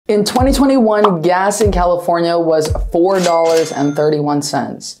In 2021, gas in California was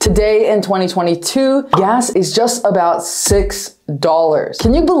 $4.31. Today in 2022, gas is just about $6.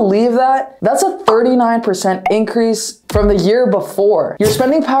 Can you believe that? That's a 39% increase from the year before. Your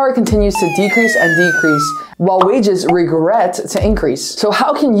spending power continues to decrease and decrease while wages regret to increase. So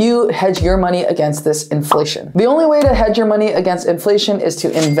how can you hedge your money against this inflation? The only way to hedge your money against inflation is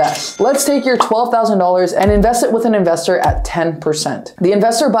to invest. Let's take your $12,000 and invest it with an investor at 10%. The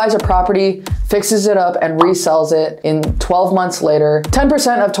investor buys a property, fixes it up, and resells it in 12 months later.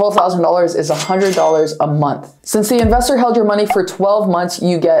 10% of $12,000 is $100 a month. Since the investor held your money for 12 months,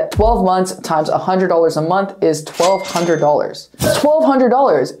 you get 12 months times $100 a month is $1,200.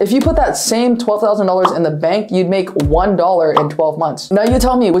 $1,200. If you put that same $12,000 in the bank, you'd make $1 in 12 months. Now you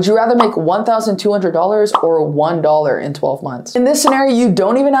tell me, would you rather make $1,200 or $1 in 12 months? In this scenario, you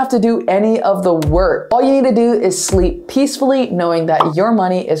don't even have to do any of the work. All you need to do is sleep peacefully knowing that your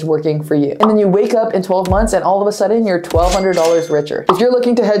money is working for you. And then you wake up in 12 months and all of a sudden you're $1,200 richer. If you're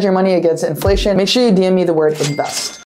looking to hedge your money against inflation, make sure you DM me the word invest.